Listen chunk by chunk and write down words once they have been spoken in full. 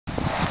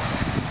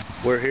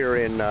We're here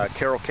in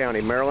Carroll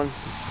County, Maryland,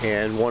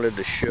 and wanted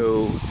to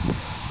show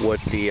what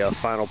the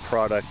final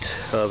product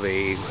of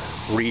a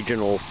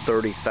regional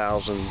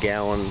 30,000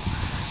 gallon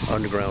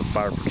underground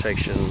fire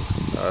protection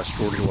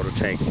storage water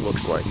tank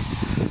looks like.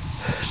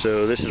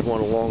 So this is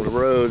one along the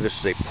road. This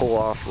is a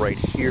pull-off right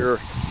here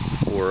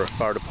for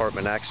fire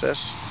department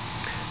access,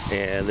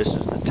 and this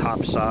is the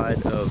top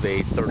side of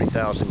a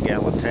 30,000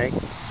 gallon tank.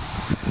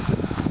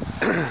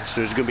 So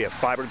there's going to be a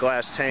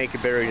fiberglass tank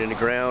buried in the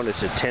ground.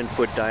 It's a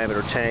 10-foot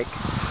diameter tank.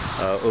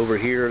 Over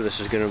here, this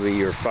is going to be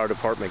your fire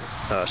department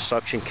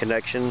suction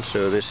connection.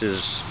 So this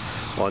is,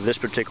 on this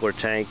particular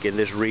tank in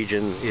this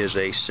region, is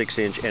a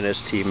 6-inch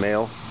NST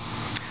male.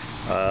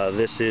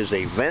 This is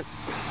a vent,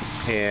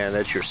 and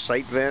that's your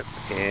sight vent.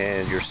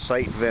 And your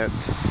sight vent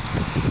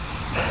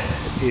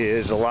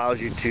allows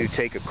you to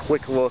take a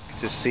quick look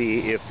to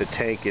see if the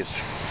tank is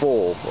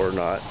full or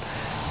not.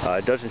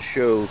 It doesn't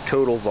show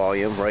total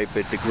volume, right?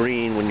 But the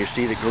green, when you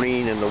see the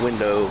green in the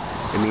window,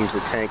 it means the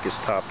tank is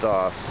topped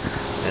off.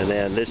 And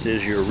then this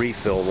is your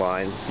refill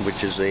line,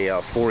 which is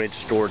a 4-inch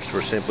storage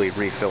for simply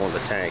refilling the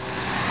tank.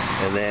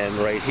 And then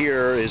right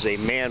here is a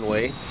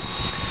manway,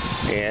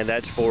 and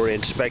that's for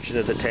inspection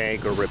of the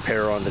tank or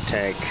repair on the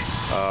tank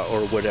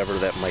or whatever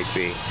that might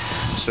be.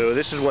 So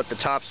this is what the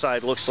top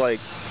side looks like.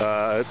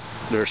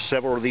 There are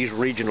several of these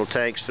regional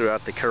tanks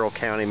throughout the Carroll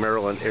County,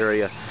 Maryland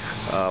area.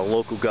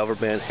 Local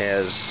government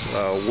has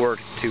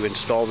worked to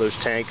install those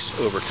tanks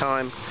over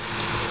time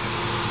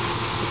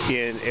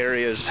in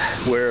areas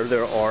where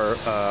there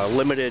are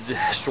limited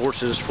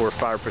sources for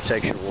fire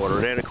protection water.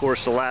 And then, of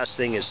course, the last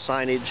thing is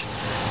signage.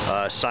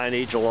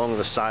 Signage along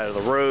the side of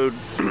the road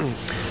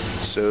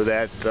so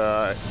that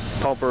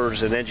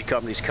pumpers and engine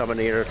companies coming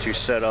here to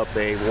set up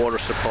a water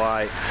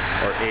supply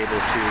are able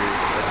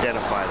to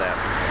identify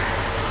that.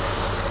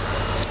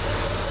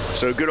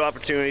 So good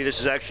opportunity. This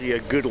is actually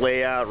a good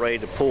layout, ready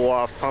to pull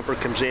off. Pumper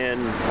comes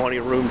in, plenty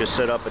of room to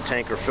set up a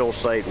tank or fill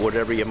site,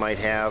 whatever you might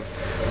have.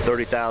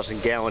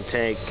 30,000 gallon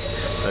tank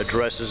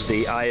addresses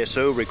the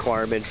ISO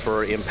requirement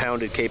for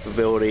impounded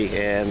capability,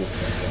 and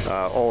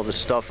all the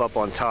stuff up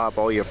on top,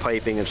 all your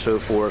piping and so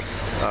forth,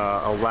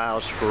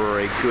 allows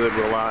for a good,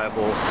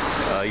 reliable,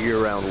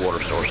 year-round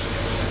water source.